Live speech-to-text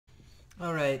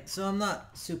Alright, so I'm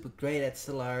not super great at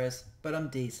Stellaris, but I'm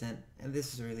decent, and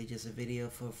this is really just a video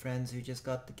for friends who just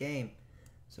got the game.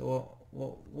 So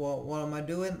what am I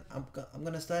doing? I'm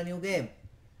gonna start a new game.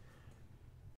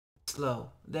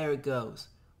 Slow. There it goes.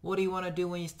 What do you want to do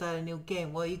when you start a new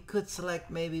game? Well, you could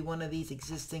select maybe one of these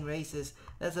existing races.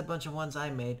 That's a bunch of ones I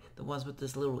made, the ones with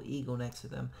this little eagle next to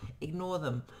them. Ignore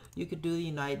them. You could do the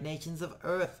United Nations of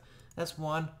Earth. That's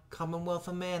one. Commonwealth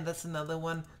of Man. That's another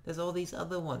one. There's all these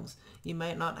other ones. You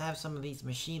might not have some of these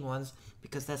machine ones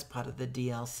because that's part of the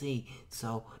DLC.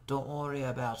 So don't worry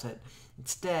about it.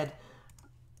 Instead,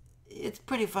 it's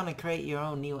pretty fun to create your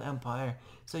own new empire.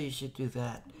 So you should do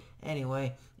that.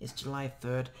 Anyway, it's July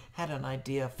 3rd. Had an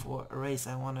idea for a race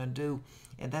I want to do.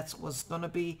 And that's what's going to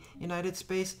be United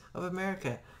States of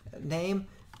America. Name,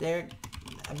 they're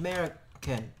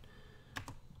American.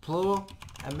 Plural,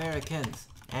 Americans.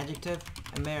 Adjective,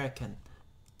 American.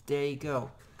 There you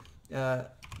go.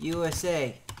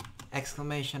 USA!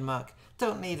 Exclamation mark.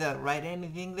 Don't need to write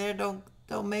anything there. Don't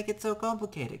make it so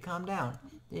complicated. Calm down.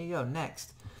 There you go.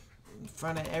 Next. In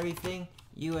front of everything,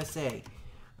 USA.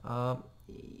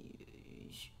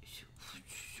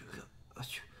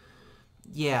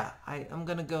 Yeah, I'm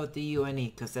gonna go with the UNE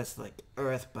because that's like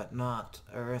Earth, but not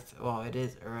Earth. Well, it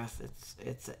is Earth.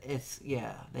 It's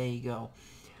yeah. There you go.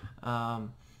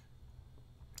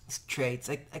 Traits.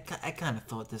 I kind of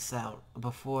thought this out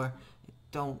before.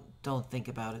 Don't think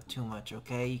about it too much.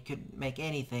 Okay, you could make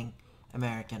anything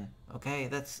American. Okay,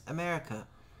 that's America,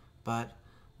 but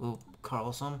we'll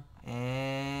Carlson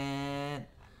and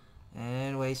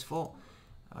wasteful.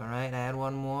 All right, I had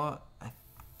one more.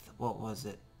 What was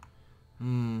it?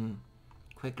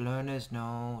 Quick learners.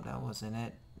 No, that wasn't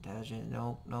it. Intelligent.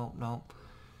 Nope.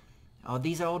 Oh,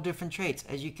 these are all different traits.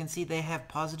 As you can see, they have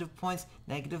positive points,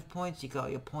 negative points. You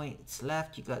got your points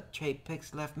left. You got trait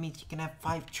picks left. Means you can have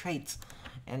 5 traits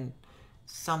and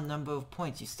some number of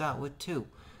points. You start with 2.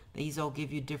 These all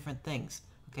give you different things.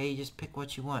 Okay, you just pick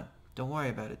what you want. Don't worry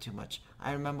about it too much.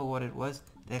 I remember what it was.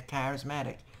 They're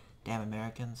charismatic. Damn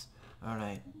Americans.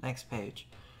 Alright, next page.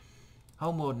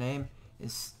 Home world name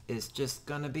is just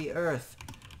gonna be Earth.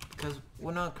 Because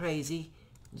we're not crazy.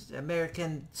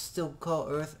 American still call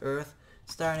Earth.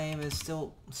 Star name is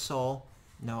still Sol.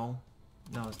 No,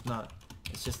 it's not.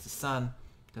 It's just the sun.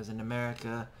 Because in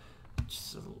America,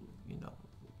 just,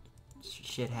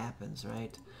 shit happens,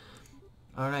 right?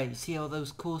 Alright, you see all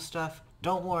those cool stuff?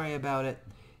 Don't worry about it.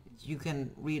 You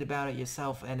can read about it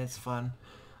yourself and it's fun.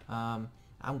 I'm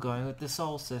going with the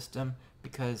Sol system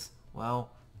because,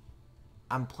 well,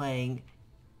 I'm playing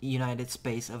United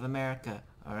States of America,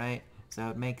 alright? So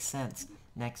it makes sense.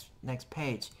 Next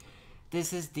page.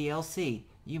 This is DLC.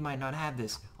 You might not have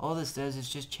this. All this does is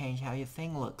just change how your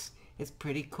thing looks. It's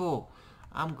pretty cool.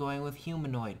 I'm going with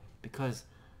humanoid because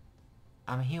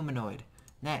I'm humanoid.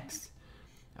 Next.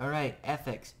 Alright,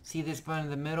 ethics. See this button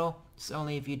in the middle? It's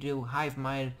only if you do hive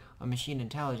mind or machine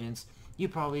intelligence. You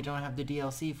probably don't have the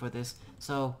DLC for this,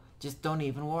 so just don't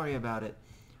even worry about it.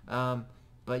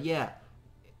 But yeah,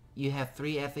 you have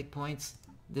 3 ethic points.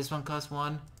 This one costs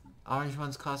 1. Orange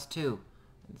ones cost 2.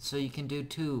 So you can do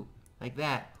 2 like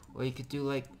that, or you could do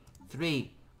like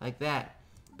 3 like that,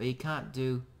 but you can't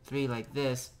do 3 like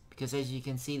this because as you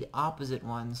can see the opposite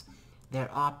ones, they're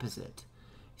opposite.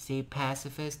 See,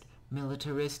 pacifist,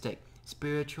 militaristic,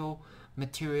 spiritual,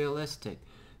 materialistic,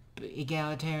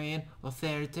 egalitarian,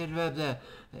 authoritative,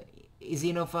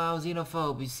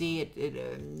 xenophobe. You see,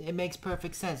 it makes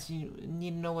perfect sense. You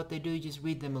need to know what they do. You just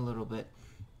read them a little bit.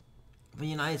 For the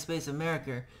United States of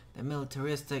America, they're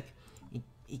militaristic,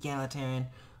 egalitarian.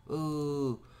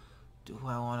 Ooh, do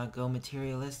I want to go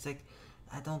materialistic?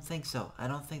 I don't think so. I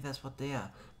don't think that's what they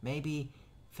are. Maybe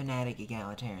fanatic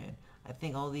egalitarian. I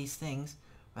think all these things,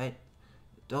 right,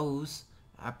 those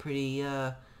are pretty,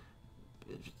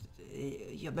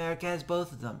 America has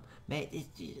both of them.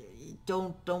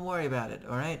 Don't worry about it,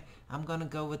 alright? I'm gonna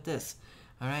go with this.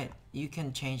 Alright, you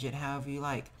can change it however you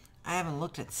like. I haven't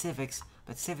looked at civics,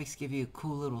 but civics give you a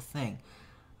cool little thing.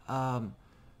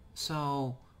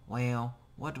 So, well,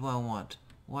 what do I want?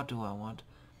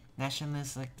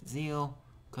 Nationalistic zeal,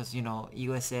 because,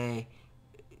 USA,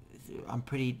 I'm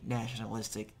pretty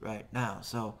nationalistic right now,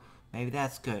 so maybe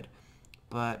that's good.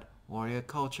 But, warrior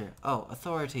culture. Oh,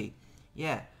 authority.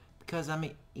 Yeah, because I'm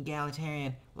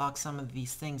egalitarian, lock some of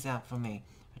these things out for me.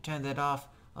 I turn that off.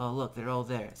 Oh, look, they're all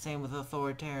there. Same with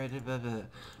authoritarian,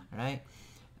 right?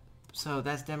 So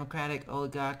that's democratic,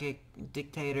 oligarchic,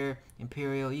 dictator,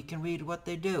 imperial. You can read what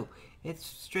they do. It's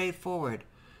straightforward.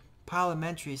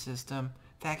 Parliamentary system,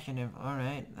 faction,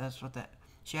 alright, that's what that,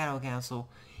 shadow council.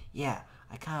 Yeah,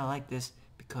 I kind of like this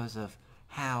because of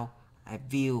how I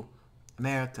view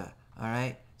America,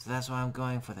 Alright? So that's why I'm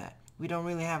going for that. We don't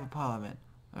really have a parliament.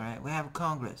 Alright? We have a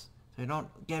Congress. So don't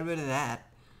get rid of that.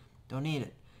 Don't need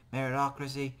it.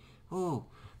 Meritocracy. Ooh,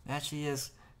 actually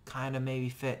is kind of maybe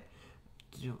fit.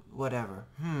 Whatever.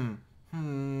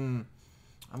 I'm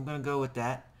gonna go with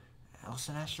that.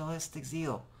 Also nationalistic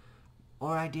zeal.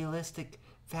 Or idealistic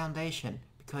foundation.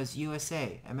 Because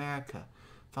USA, America.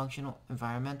 Functional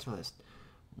environmentalist.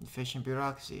 Efficient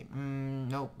bureaucracy.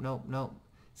 Nope.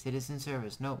 Citizen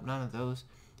service. Nope, none of those.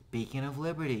 Beacon of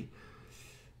liberty.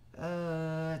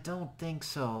 I don't think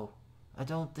so.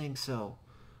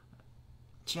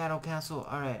 Shadow Council.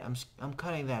 Alright, I'm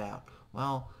cutting that out.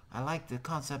 Well, I like the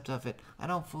concept of it. I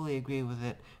don't fully agree with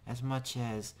it as much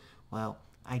as, well,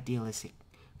 idealistic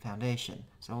foundation.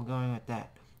 So we're going with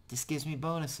that. This gives me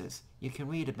bonuses. You can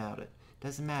read about it.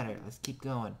 Doesn't matter. Let's keep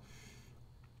going.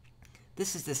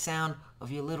 This is the sound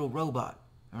of your little robot.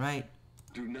 Alright?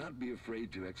 Do not be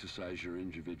afraid to exercise your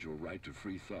individual right to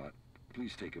free thought.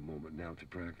 Please take a moment now to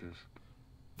practice.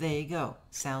 There you go.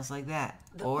 Sounds like that.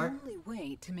 The only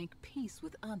way to make peace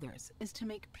with others is to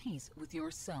make peace with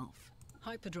yourself.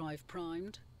 Hyperdrive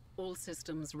primed. All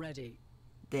systems ready.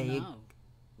 Now,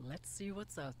 let's see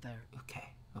what's out there.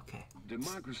 Okay.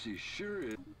 Democracy sure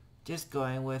is... Just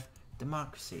going with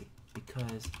democracy.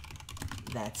 Because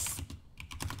that's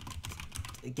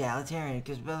egalitarian.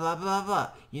 Because blah, blah, blah, blah.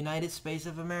 United States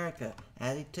of America.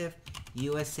 Adjective,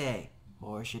 USA.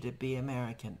 Or should it be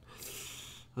American?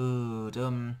 Ooh,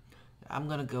 I'm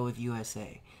gonna go with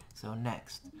USA. So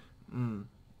next.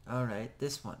 Alright,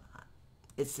 this one.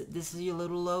 This is your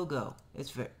little logo.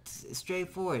 It's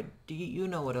straightforward. You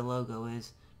know what a logo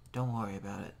is. Don't worry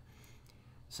about it.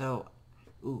 So,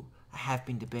 I have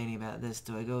been debating about this.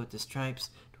 Do I go with the stripes?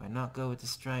 Do I not go with the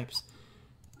stripes?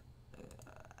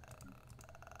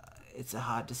 It's a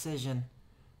hard decision.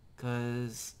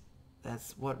 Because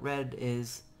that's what red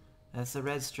is. That's the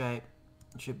red stripe.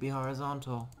 It should be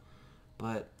horizontal.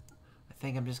 But I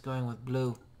think I'm just going with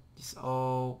blue. Just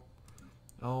all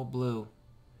blue.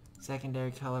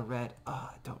 Secondary color red. Oh,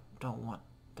 I don't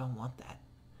want that.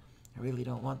 I really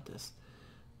don't want this.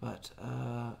 But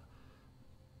I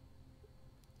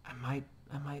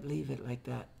might leave it like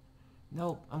that.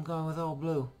 Nope, I'm going with all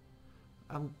blue.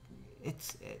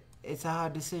 It's a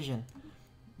hard decision.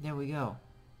 There we go.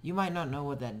 You might not know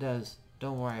what that does.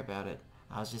 Don't worry about it.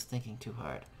 I was just thinking too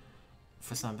hard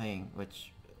for something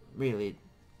which really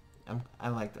I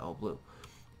like the all blue.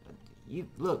 You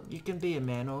can be a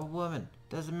man or a woman.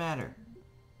 Doesn't matter.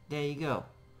 There you go.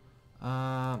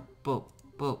 Boop,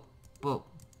 boop, boop.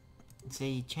 Say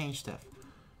you change stuff.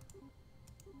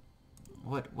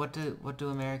 What do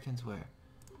Americans wear?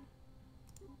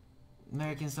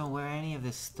 Americans don't wear any of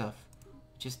this stuff.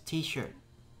 Just t-shirt.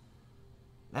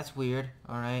 That's weird.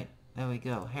 Alright. There we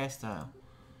go. Hairstyle.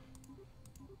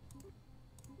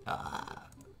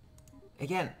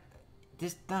 Again,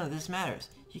 none of this matters.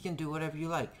 You can do whatever you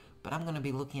like. But I'm going to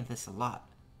be looking at this a lot.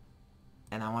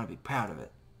 And I want to be proud of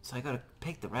it. So I got to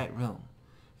pick the right room.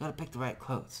 I got to pick the right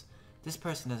clothes. This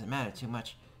person doesn't matter too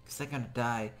much. Because they're going to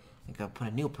die. And got to put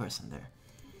a new person there.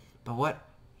 But what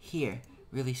here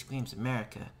really screams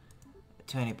America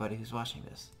to anybody who's watching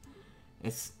this.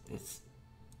 It's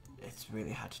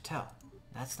really hard to tell.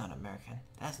 That's not American.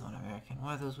 That's not American.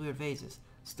 What are those weird vases?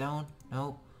 Stone?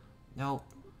 Nope. Nope.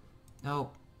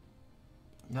 Nope.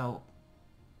 Nope.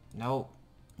 Nope.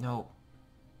 Nope.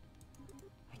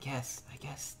 I guess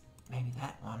maybe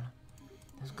that one.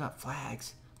 It's got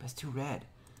flags, but it's too red.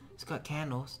 It's got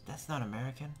candles. That's not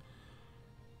American.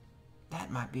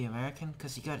 That might be American,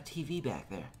 because you got a TV back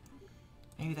there.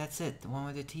 Maybe that's it, the one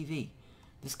with the TV.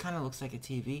 This kind of looks like a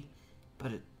TV,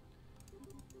 but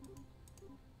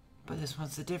this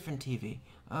one's a different TV.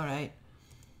 Alright.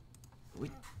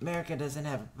 America doesn't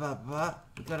have a blah blah.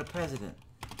 We got a president.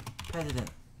 President.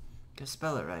 Gotta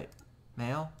spell it right.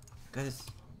 Male.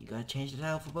 You gotta change the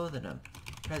title for both of them.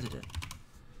 President.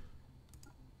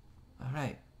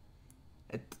 Alright.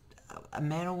 A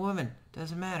man or woman.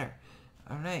 Doesn't matter.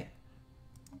 Alright.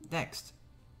 Next.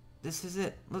 This is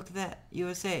it. Look at that.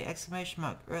 USA. Exclamation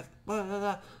mark. Earth. Blah,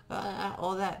 blah, blah,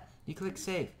 all that. You click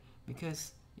save.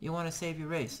 Because you want to save your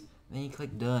race. Then you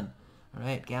click done.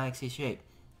 Alright. Galaxy shape.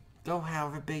 Go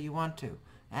however big you want to.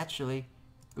 Actually,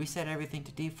 reset everything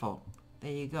to default.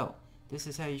 There you go. This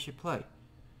is how you should play.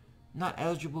 Not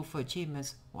eligible for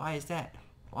achievements. Why is that?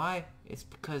 Why? It's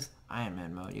because Iron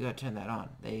Man mode. You gotta turn that on.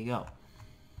 There you go.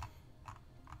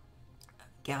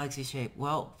 Galaxy shape.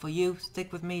 Well, for you,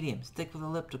 stick with medium. Stick with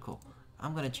elliptical.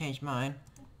 I'm gonna change mine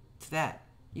to that.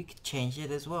 You can change it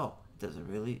as well. It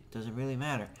doesn't really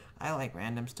matter. I like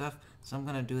random stuff, so I'm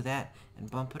gonna do that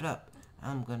and bump it up.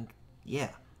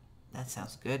 Yeah, that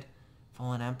sounds good.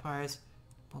 Fallen Empires,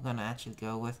 we're gonna actually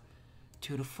go with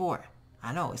 2 to 4.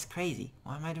 I know, it's crazy.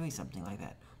 Why am I doing something like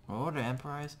that? Order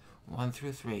Empires, 1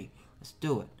 through 3. Let's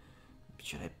do it.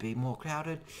 Should it be more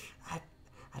crowded?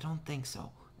 I don't think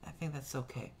so. I think that's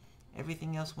okay.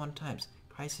 Everything else 1 times.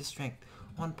 Crisis Strength,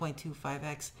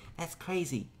 1.25x. That's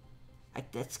crazy.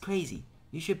 That's crazy.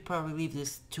 You should probably leave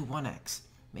this to 1x.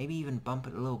 Maybe even bump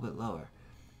it a little bit lower.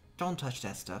 Don't touch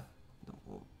that stuff.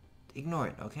 Ignore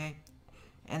it, okay?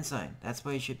 Ensign, that's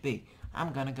where you should be.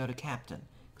 I'm gonna go to Captain,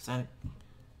 because I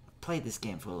played this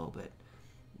game for a little bit.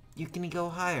 You can go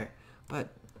higher, but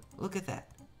look at that.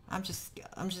 I'm just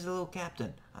a little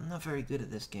captain. I'm not very good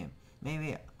at this game.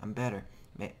 Maybe I'm better,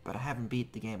 but I haven't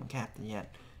beat the game of Captain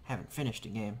yet. Haven't finished the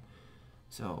game.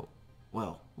 So,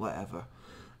 well, whatever.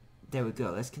 There we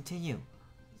go. Let's continue.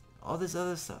 All this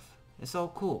other stuff. It's all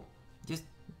cool. Just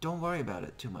don't worry about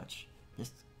it too much.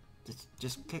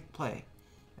 Just click play.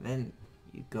 And then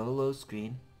you go load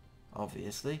screen,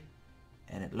 obviously,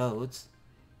 and it loads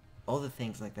all the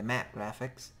things like the map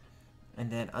graphics,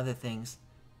 and then other things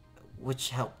which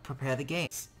help prepare the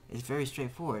games. It's very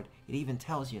straightforward. It even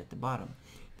tells you at the bottom.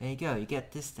 There you go. You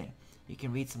get this thing. You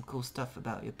can read some cool stuff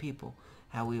about your people,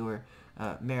 how we were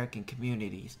American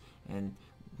communities and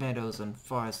meadows and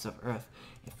forests of Earth.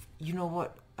 You know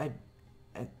what?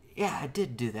 Yeah, I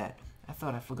did do that. I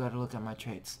thought I forgot to look at my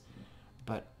traits,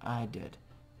 but I did.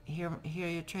 Here are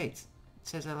your traits. It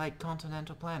says I like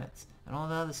continental planets and all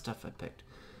the other stuff I picked.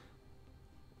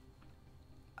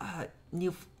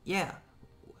 Yeah.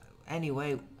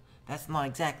 Anyway, that's not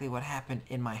exactly what happened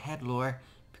in my head lore,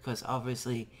 because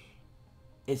obviously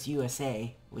it's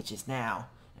USA, which is now,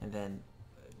 and then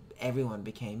everyone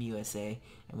became USA,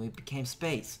 and we became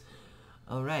space.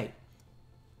 Alright.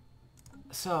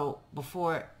 So,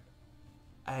 before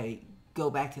I go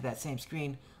back to that same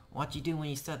screen, what you do when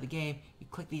you start the game, you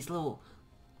click these little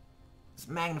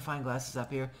magnifying glasses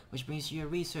up here, which brings you your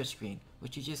research screen,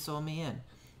 which you just saw me in.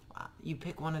 You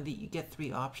pick one of the, you get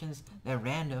 3 options. They're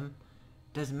random.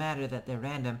 Doesn't matter that they're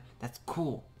random. That's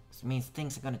cool. It means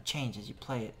things are going to change as you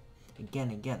play it again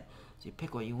and again. So you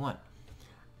pick what you want.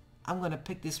 I'm going to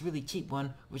pick this really cheap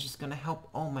one, which is going to help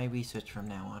all my research from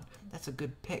now on. That's a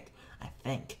good pick, I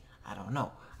think. I don't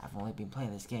know. I've only been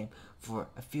playing this game for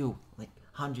a few, like,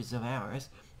 hundreds of hours.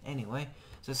 Anyway,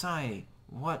 society.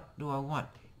 What do I want?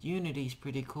 Unity's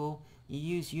pretty cool. You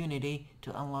use Unity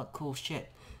to unlock cool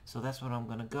shit. So that's what I'm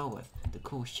going to go with. The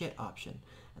cool shit option.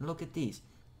 And look at these.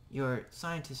 Your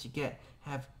scientists you get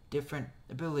have different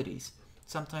abilities.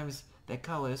 Sometimes they're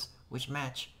colors which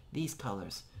match these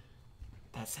colors.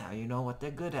 That's how you know what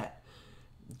they're good at.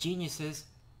 Geniuses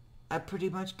are pretty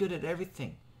much good at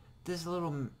everything. This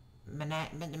little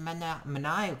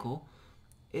maniacal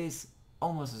is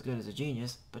almost as good as a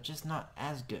genius, but just not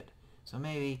as good. So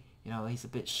maybe, he's a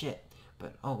bit shit.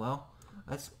 But oh well.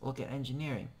 Let's look at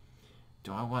engineering.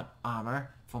 Do I want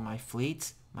armor for my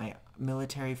fleets, my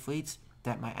military fleets,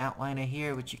 that my outliner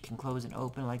here, which you can close and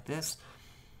open like this?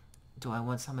 Do I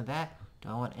want some of that? Do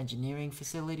I want engineering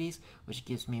facilities, which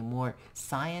gives me more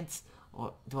science?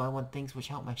 Or do I want things which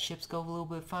help my ships go a little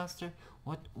bit faster?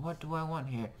 What do I want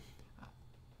here?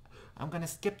 I'm gonna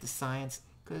skip the science,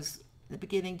 because in the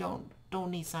beginning don't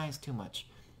need science too much.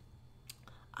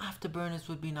 Afterburners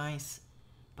would be nice,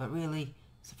 but really,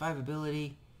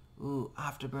 survivability,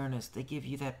 afterburners, they give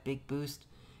you that big boost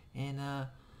in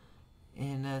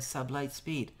sublight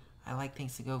speed. I like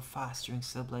things to go fast during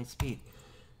sublight speed.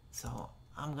 So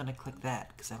I'm gonna click that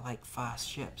because I like fast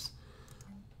ships.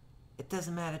 It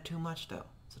doesn't matter too much though,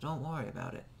 so don't worry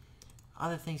about it.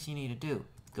 Other things you need to do: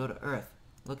 go to Earth,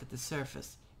 look at the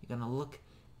surface. You're gonna look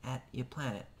at your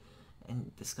planet,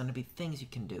 and there's gonna be things you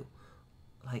can do,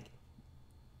 like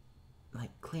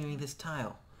clearing this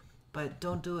tile. But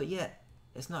don't do it yet.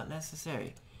 It's not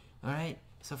necessary. Alright?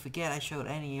 So forget I showed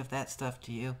any of that stuff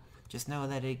to you. Just know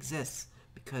that it exists,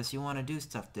 because you want to do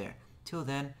stuff there. Till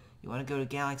then, you want to go to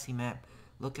Galaxy Map,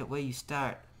 look at where you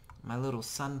start. My little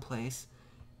sun place.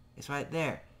 It's right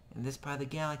there, in this part of the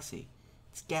galaxy.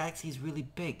 This galaxy is really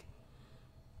big.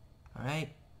 Alright?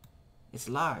 It's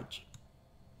large.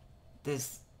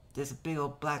 There's a big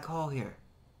old black hole here.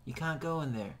 You can't go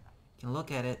in there. You can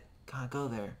look at it, can't go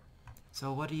there.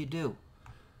 So what do?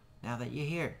 Now that you're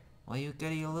here, well, you go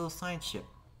to your little science ship.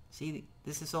 See,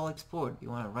 this is all explored. You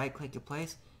want to right-click your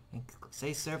place and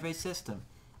say Survey System.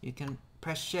 You can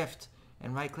press Shift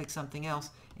and right-click something else,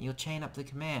 and you'll chain up the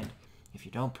command. If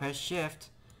you don't press Shift,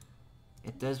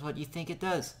 it does what you think it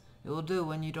does. It will do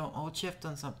when you don't hold Shift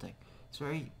on something. It's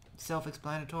very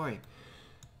self-explanatory.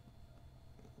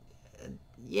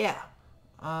 Yeah.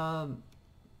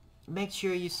 Make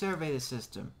sure you survey the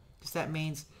system, because that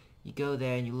means You go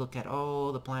there and you look at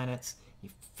all the planets. You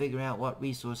figure out what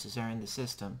resources are in the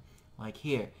system. Like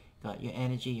here, you got your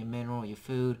energy, your mineral, your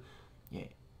food, your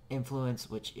influence,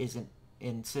 which isn't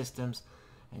in systems,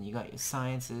 and you got your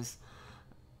sciences.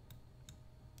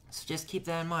 So just keep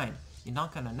that in mind. You're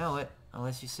not going to know it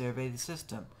unless you survey the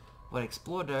system. What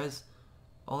Explore does,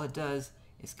 all it does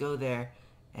is go there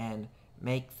and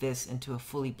make this into a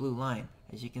fully blue line.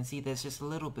 As you can see, there's just a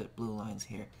little bit blue lines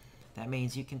here. That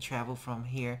means you can travel from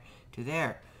here to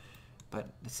there. But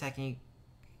the second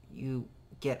you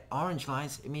get orange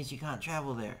lines, it means you can't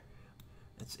travel there.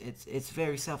 It's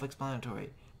very self-explanatory.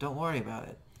 Don't worry about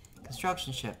it.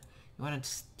 Construction ship. You want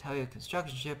to tell your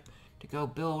construction ship to go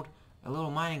build a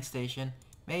little mining station,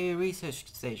 maybe a research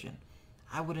station.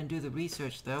 I wouldn't do the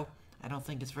research though. I don't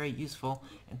think it's very useful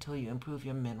until you improve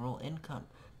your mineral income,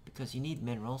 because you need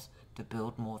minerals to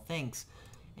build more things.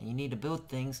 And you need to build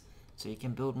things so you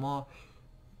can build more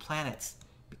planets,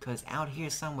 because out here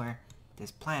somewhere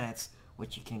there's planets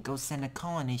which you can go send a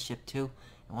colony ship to,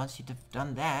 and once you've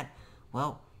done that,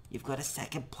 well, you've got a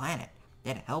second planet.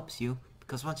 That helps you,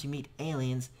 because once you meet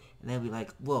aliens and they'll be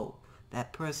like, whoa,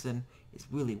 that person is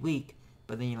really weak,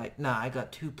 but then you're like, nah, I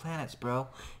got 2 planets, bro.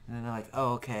 And then they're like,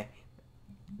 oh, okay,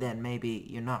 then maybe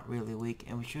you're not really weak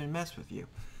and we shouldn't mess with you.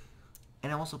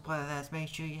 And also part of that is make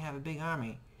sure you have a big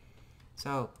army.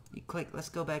 So you click, let's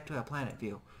go back to our planet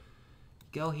view.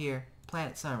 Go here,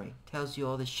 planet summary, tells you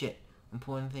all the shit,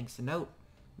 important things to note.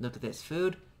 Look at this,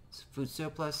 food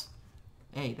surplus.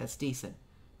 Hey, that's decent.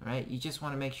 Alright, you just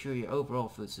want to make sure your overall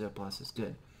food surplus is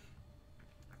good.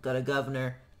 Got a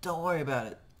governor, don't worry about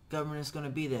it. Governor's gonna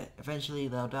be there. Eventually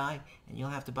they'll die and you'll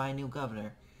have to buy a new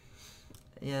governor.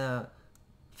 Yeah,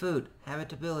 food,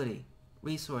 habitability,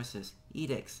 resources,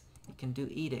 edicts. You can do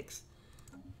edicts.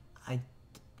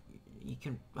 You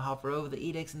can hover over the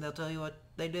edicts and they'll tell you what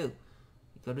they do.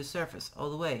 You go to surface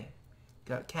all the way.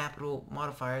 Got capital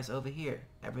modifiers over here.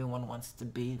 Everyone wants to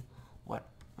be what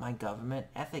my government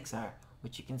ethics are,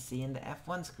 which you can see in the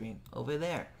F1 screen over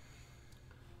there.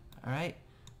 Alright,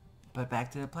 but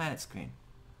back to the planet screen.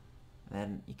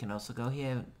 Then you can also go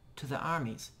here to the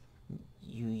armies.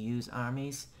 You use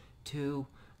armies to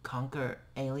conquer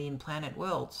alien planet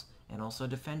worlds and also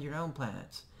defend your own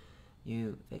planets.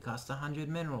 They cost 100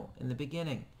 mineral in the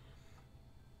beginning.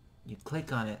 You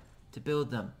click on it to build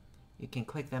them. You can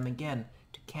click them again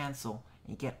to cancel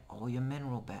and get all your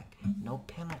mineral back. No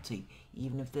penalty,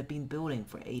 even if they've been building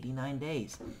for 89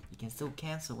 days. You can still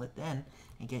cancel it then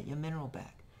and get your mineral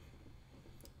back.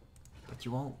 But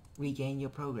you won't regain your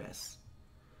progress.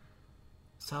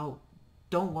 So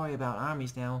don't worry about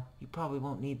armies now. You probably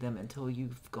won't need them until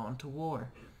you've gone to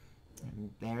war.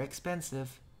 And they're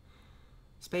expensive.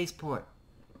 Spaceport.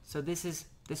 So this is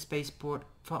the spaceport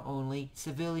for only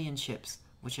civilian ships,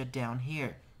 which are down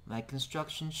here, like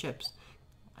construction ships.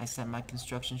 I sent my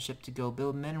construction ship to go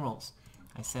build minerals.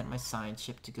 I sent my science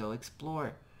ship to go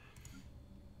explore.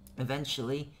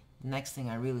 Eventually, the next thing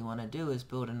I really want to do is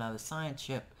build another science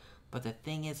ship. But the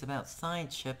thing is about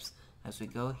science ships, as we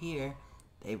go here,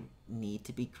 they need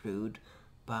to be crewed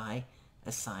by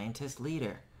a scientist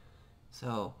leader.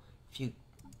 So if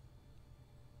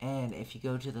you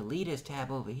go to the leaders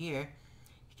tab over here,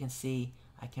 you can see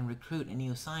I can recruit a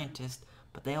new scientist,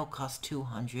 but they all cost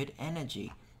 200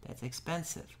 energy. That's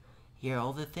expensive. Here are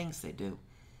all the things they do.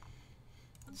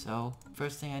 So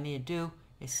first thing I need to do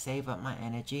is save up my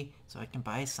energy so I can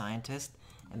buy a scientist,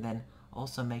 and then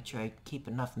also make sure I keep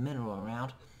enough mineral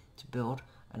around to build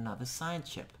another science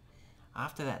ship.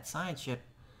 After that science ship,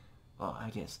 well, I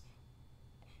guess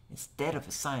instead of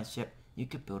a science ship, you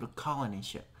could build a colony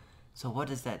ship. So what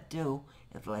does that do?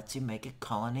 It lets you make a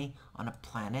colony on a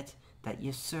planet that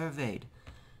you surveyed.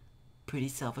 Pretty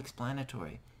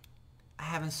self-explanatory. I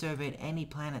haven't surveyed any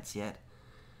planets yet,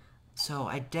 so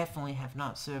I definitely have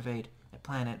not surveyed a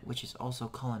planet which is also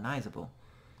colonizable.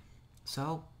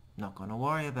 So, not gonna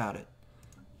worry about it.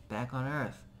 Back on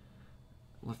Earth.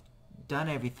 We've done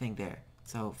everything there,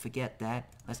 so forget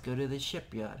that. Let's go to the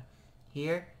shipyard.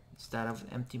 Here, start off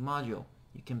with an empty module.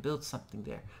 You can build something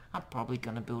there. I'm probably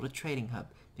gonna build a trading hub,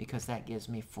 because that gives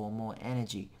me 4 more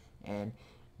energy. And,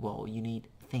 well, you need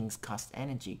things cost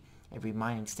energy. Every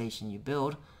mining station you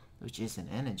build, which isn't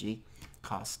energy,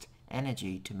 costs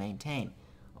energy to maintain.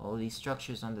 All these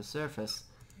structures on the surface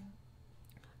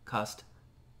cost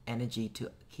energy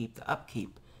to keep the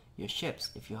upkeep. Your ships,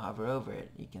 if you hover over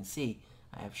it, you can see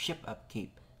I have ship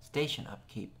upkeep, station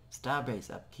upkeep,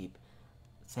 starbase upkeep.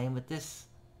 Same with this.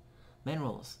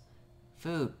 Minerals,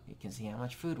 food, you can see how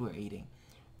much food we're eating.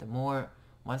 The more,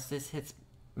 once this hits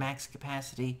max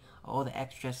capacity, all the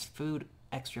extra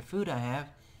food I have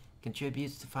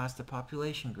contributes to faster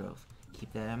population growth.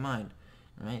 keep that in mind.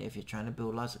 Right? If you're trying to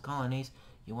build lots of colonies,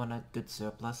 you want a good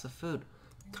surplus of food.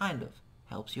 Kind of.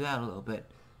 Helps you out a little bit.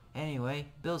 Anyway,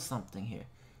 build something here.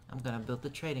 I'm going to build the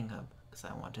trading hub because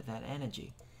I wanted that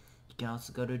energy. You can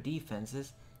also go to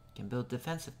defenses. You can build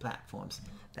defensive platforms.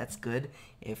 That's good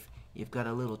if you've got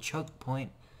a little choke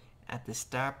point at the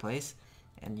star place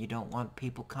and you don't want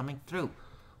people coming through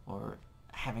or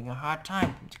having a hard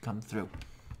time to come through.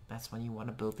 That's when you want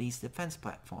to build these defense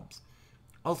platforms.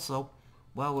 Also,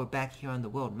 while we're back here on the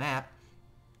world map,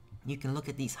 you can look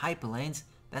at these hyperlanes.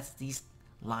 That's these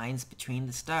lines between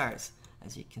the stars.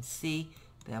 As you can see,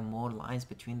 there are more lines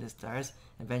between the stars.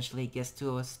 Eventually it gets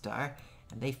to a star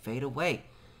and they fade away.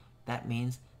 That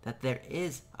means that there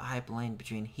is a hyperlane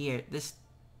between here, this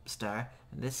star,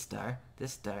 and this star,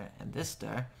 this star, and this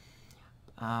star.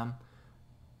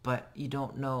 But you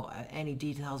don't know any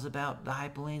details about the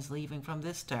hyperlanes leaving from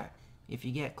this star. If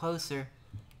you get closer,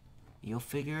 you'll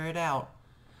figure it out.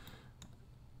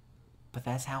 But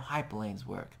that's how hyperlanes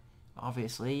work.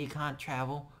 Obviously, you can't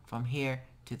travel from here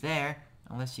to there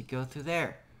unless you go through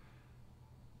there.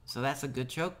 So that's a good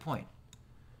choke point.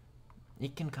 You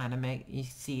can kind of you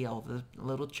see all the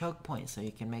little choke points, so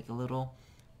you can make a little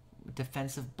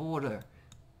defensive border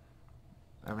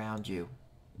around you.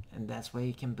 And that's where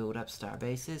you can build up star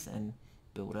bases and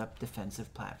build up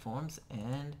defensive platforms,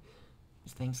 and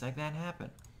things like that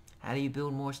happen. How do you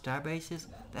build more star bases?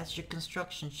 That's your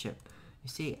construction ship. You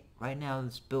see, right now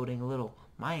it's building a little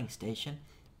mining station,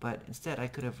 but instead I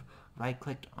could have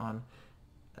right-clicked on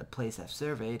a place I've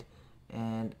surveyed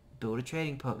and build a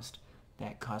trading post.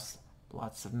 That costs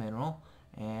lots of mineral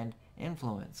and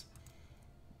influence.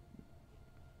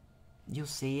 You'll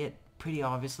see it pretty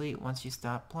obviously once you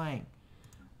start playing.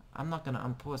 I'm not going to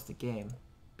unpause the game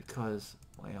because,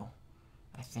 well,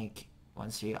 I think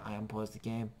once I unpause the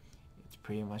game, it's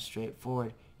pretty much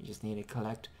straightforward. You just need to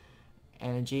collect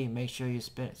energy. Make sure you're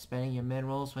spending your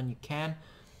minerals when you can.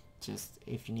 Just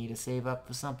if you need to save up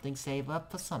for something, save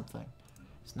up for something.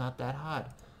 It's not that hard.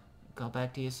 Go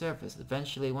back to your surface.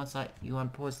 Eventually, once you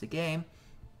unpause the game,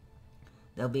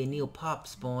 there'll be a new pop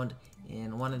spawned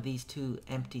in one of these two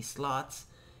empty slots,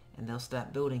 and they'll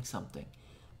start building something.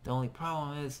 The only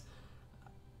problem is,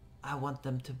 I want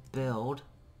them to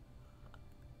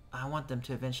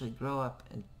eventually grow up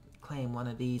and claim one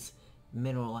of these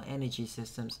mineral energy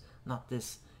systems, not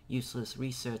this useless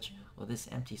research or this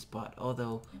empty spot.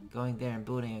 Although going there and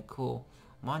building a cool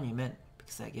monument,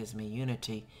 because that gives me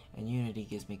unity, and unity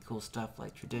gives me cool stuff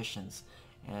like traditions,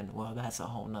 and well, that's a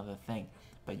whole nother thing.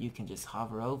 But you can just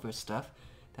hover over stuff.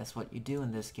 That's what you do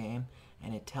in this game,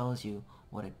 and it tells you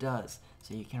what it does,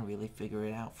 so you can really figure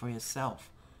it out for yourself.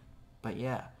 But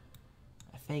yeah,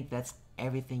 I think that's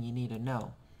everything you need to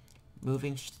know.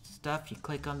 Moving stuff, you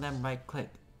click on them, right click.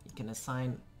 You can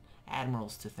assign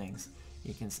admirals to things.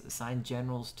 You can assign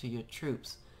generals to your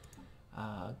troops.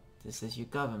 This is your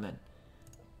government.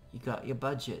 You got your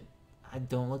budget. I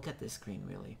don't look at this screen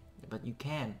really, but you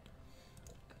can.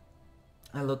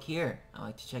 I look here. I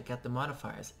like to check out the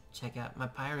modifiers. Check out my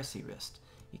piracy risk.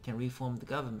 You can reform the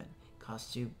government.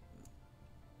 Costs you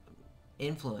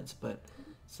influence, but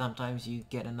sometimes you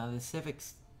get another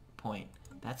civics point.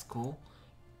 That's cool.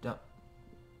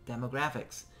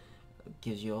 Demographics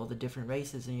gives you all the different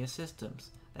races in your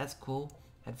systems. That's cool.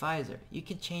 Advisor. You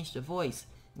can change the voice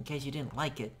in case you didn't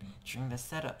like it during the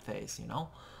setup phase, you know?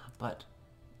 But,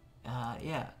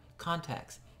 yeah.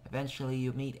 Contacts. Eventually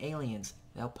you meet aliens.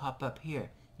 They'll pop up here.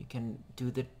 You can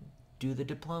do the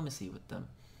diplomacy with them.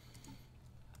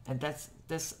 And that's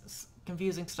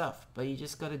confusing stuff, but you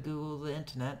just gotta Google the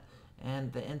internet,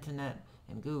 and the internet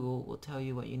and Google will tell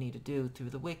you what you need to do through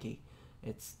the wiki.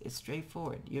 It's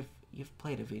straightforward. You've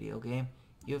played a video game.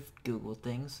 You've Googled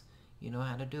things. You know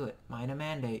how to do it. Minor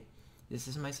mandate. This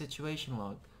is my situation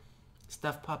log.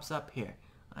 Stuff pops up here.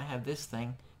 I have this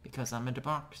thing because I'm a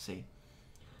democracy.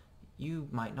 You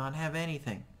might not have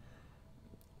anything,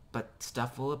 but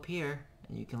stuff will appear,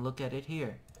 and you can look at it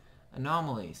here.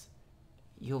 Anomalies.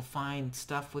 You'll find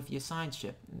stuff with your sign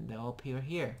ship, and they'll appear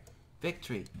here.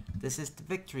 Victory. This is the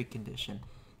victory condition.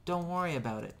 Don't worry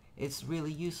about it. It's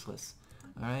really useless.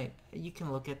 Alright? You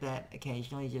can look at that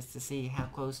occasionally just to see how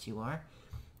close you are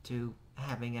to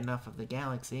having enough of the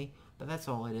galaxy, but that's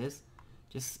all it is.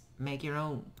 Just make your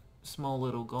own small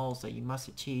little goals that you must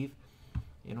achieve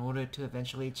in order to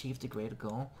eventually achieve the greater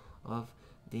goal of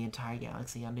the entire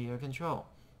galaxy under your control.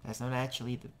 That's not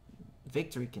actually the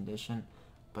victory condition,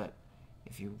 but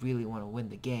if you really want to win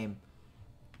the game,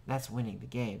 that's winning the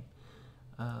game.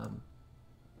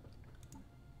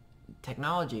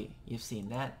 Technology, you've seen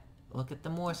that. Look at the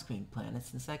more screen,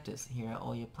 planets and sectors. Here are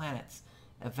all your planets.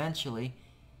 Eventually,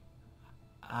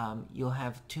 you'll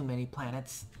have too many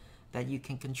planets that you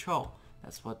can control.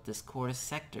 That's what this core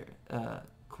sector,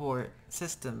 core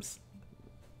systems,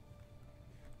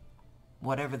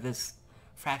 whatever this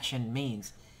fraction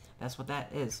means, that's what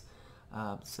that is.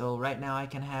 So right now I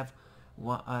can have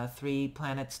 3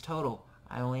 planets total.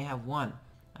 I only have 1.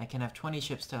 I can have 20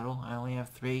 ships total. I only have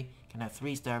 3. I can have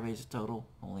 3 starbases total.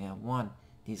 Only have 1.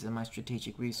 These are my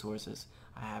strategic resources.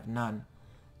 I have none.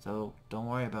 So don't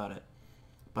worry about it.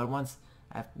 But once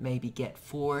I maybe get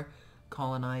 4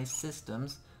 colonized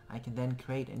systems, I can then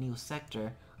create a new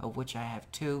sector, of which I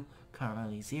have 2,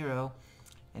 currently 0,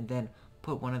 and then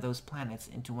put one of those planets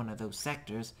into one of those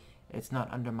sectors. It's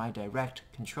not under my direct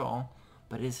control,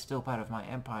 but it is still part of my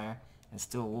empire and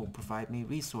still will provide me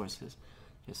resources,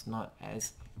 just not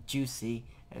as juicy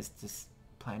as the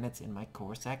planets in my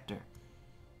core sector.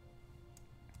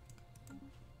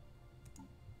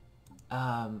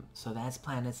 So that's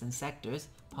planets and sectors,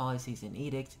 policies and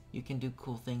edicts. You can do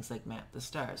cool things like map the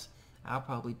stars. I'll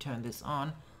probably turn this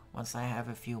on once I have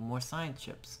a few more science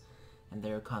ships, and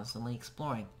they're constantly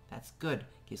exploring. That's good.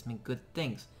 Gives me good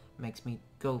things. Makes me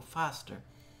go faster.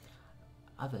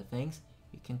 Other things,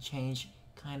 you can change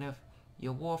kind of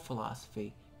your war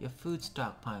philosophy, your food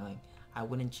stockpiling. I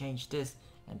wouldn't change this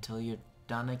until you're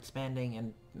done expanding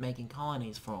and making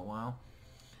colonies for a while.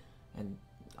 And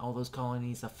all those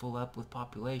colonies are full up with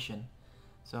population.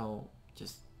 So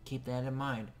just keep that in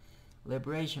mind.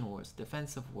 Liberation wars,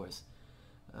 defensive wars,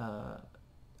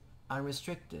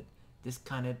 unrestricted. This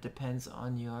kind of depends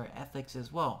on your ethics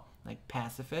as well. Like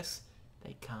pacifists,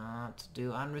 they can't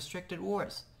do unrestricted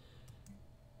wars.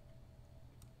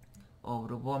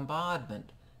 Orbital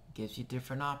bombardment gives you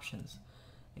different options.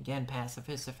 Again,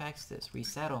 pacifist affects this.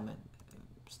 Resettlement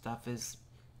stuff is,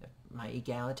 my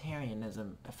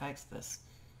egalitarianism affects this.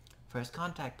 First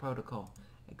contact protocol,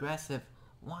 aggressive.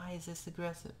 Why is this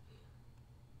aggressive?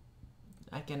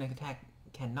 I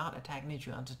cannot attack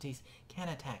neutral entities, can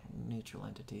attack neutral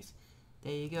entities.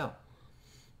 There you go.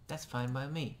 That's fine by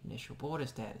me. Initial border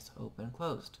status, open,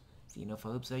 closed.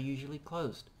 Xenophobes are usually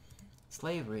closed.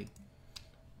 Slavery.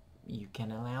 You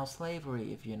can allow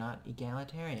slavery if you're not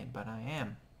egalitarian, but I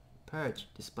am. Purge,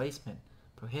 displacement,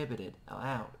 prohibited,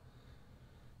 allowed.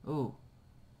 Ooh,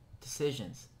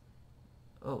 decisions.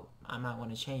 Oh, I might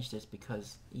want to change this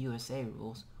because USA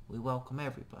rules, we welcome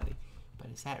everybody. But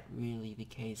is that really the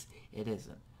case? It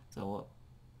isn't. So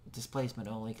displacement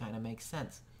only kind of makes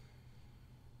sense.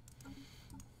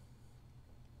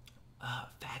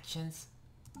 Factions?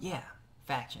 Yeah,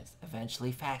 factions.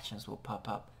 Eventually factions will pop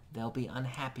up. They'll be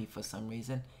unhappy for some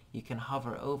reason. You can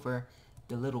hover over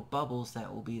the little bubbles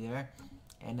that will be there,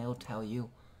 and they'll tell you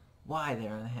why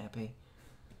they're unhappy.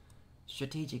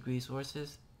 Strategic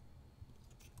resources.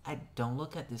 I don't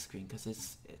look at this screen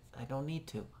because I don't need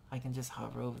to. I can just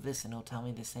hover over this and it'll tell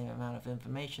me the same amount of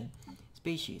information.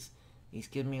 Species. These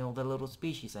give me all the little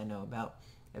species I know about.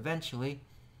 Eventually,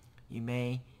 you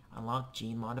may unlock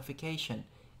gene modification,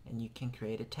 and you can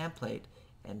create a template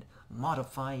and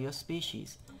modify your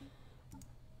species.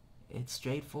 It's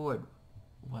straightforward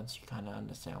once you kind of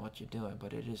understand what you're doing,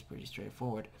 but it is pretty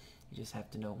straightforward. You just have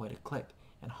to know where to click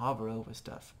and hover over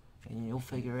stuff, and you'll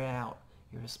figure it out.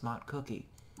 You're a smart cookie.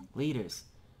 Leaders,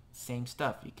 same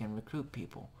stuff. You can recruit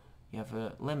people. You have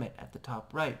a limit at the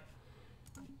top right.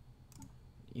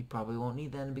 You probably won't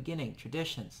need that in the beginning.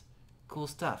 Traditions, cool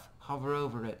stuff. Hover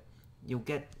over it. You'll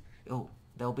get,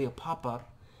 there'll be a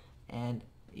pop-up, and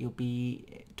you'll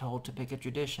be told to pick a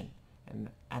tradition. And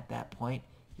at that point,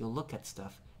 you'll look at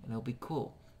stuff, and it'll be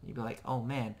cool. You'll be like, oh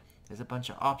man, there's a bunch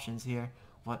of options here.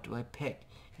 What do I pick?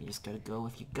 You just gotta go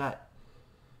with your gut.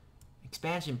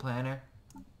 Expansion planner.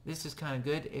 This is kind of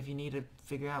good if you need to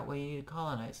figure out where you need to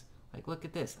colonize. Like, look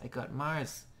at this. I got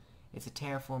Mars. It's a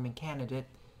terraforming candidate.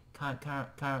 Can't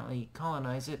currently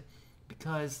colonize it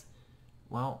because,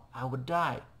 well, I would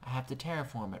die. I have to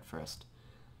terraform it first.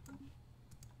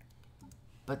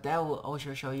 But that will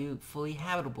also show you fully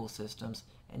habitable systems,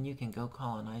 and you can go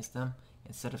colonize them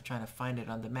instead of trying to find it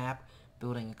on the map,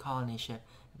 building a colony ship,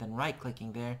 and then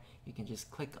right-clicking there. You can just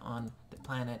click on the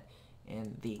planet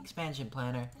in the expansion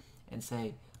planner and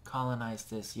say, colonize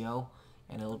this, yo,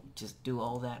 and it'll just do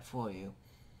all that for you.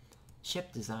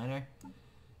 Ship designer.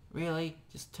 Really,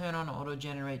 just turn on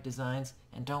auto-generate designs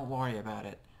and don't worry about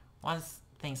it. Once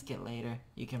things get later,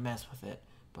 you can mess with it.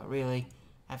 But really,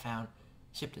 I found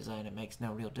ship designer makes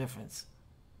no real difference.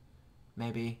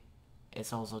 Maybe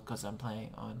it's also because I'm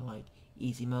playing on like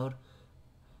easy mode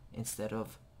instead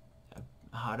of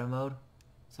a harder mode.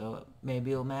 So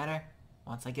maybe it'll matter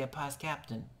once I get past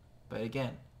captain. But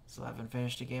again, still haven't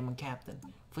finished the game on captain.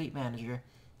 Fleet manager.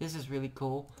 This is really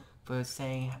cool for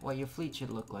saying what your fleet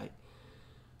should look like.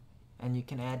 and you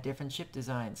can add different ship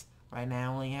designs. Right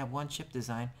now I only have one ship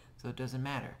design, so it doesn't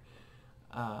matter.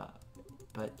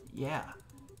 But yeah,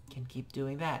 can keep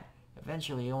doing that.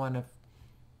 Eventually I want a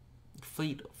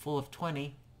fleet full of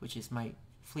 20, which is my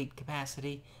fleet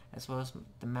capacity, as well as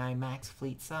my max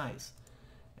fleet size.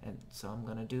 And so I'm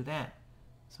gonna do that.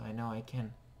 So I know I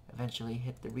can eventually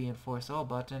hit the reinforce all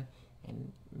button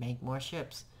and make more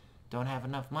ships. Don't have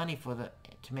enough money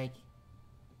to make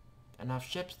enough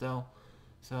ships though.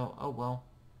 So, oh well.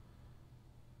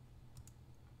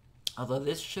 Although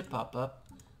this should pop up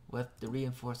with the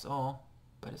reinforce all,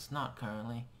 but it's not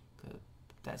currently, 'cause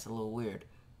that's a little weird.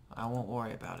 I won't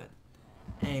worry about it.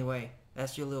 Anyway,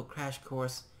 that's your little crash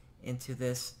course into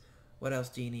this. What else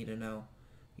do you need to know?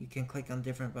 You can click on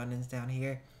different buttons down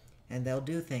here and they'll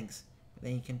do things.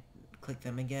 Then you can click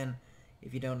them again.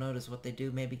 If you don't notice what they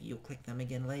do, maybe you'll click them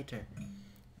again later.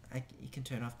 You can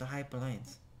turn off the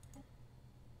hyperlanes.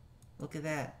 Look at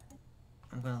that.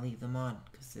 I'm gonna leave them on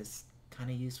because it's kind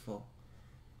of useful.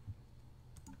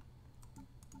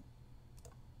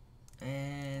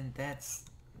 And that's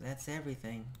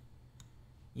everything.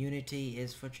 Unity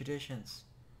is for traditions.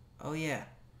 Oh yeah,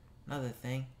 another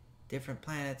thing. Different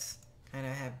planets kind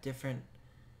of have different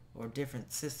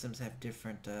systems have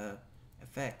different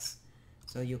effects.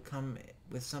 So you'll come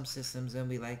with some systems and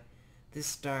be like, this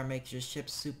star makes your ship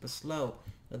super slow.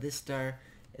 Or this star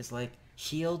is like,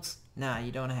 shields? Nah,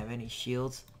 you don't have any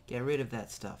shields. Get rid of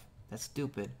that stuff. That's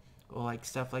stupid. Or like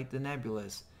stuff like the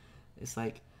nebulas. It's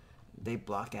like, they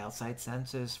block outside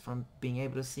sensors from being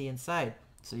able to see inside.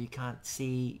 So you can't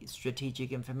see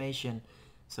strategic information.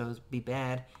 So it'd be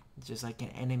bad. It's just like an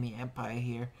enemy empire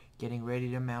here getting ready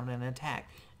to mount an attack.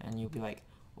 And you'll be like,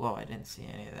 whoa, I didn't see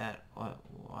any of that. What?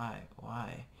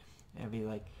 Why? And it'd be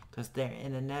like, because they're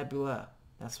in a nebula.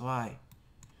 That's why.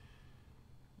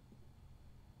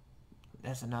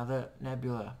 That's another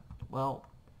nebula. Well,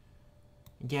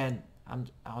 again,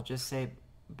 I'll just say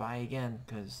bye again,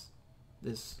 because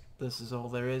this is all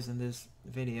there is in this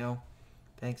video.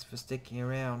 Thanks for sticking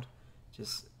around.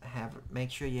 Just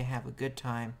make sure you have a good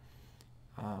time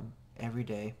every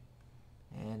day,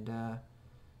 and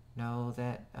know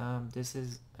that this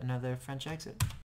is another French exit.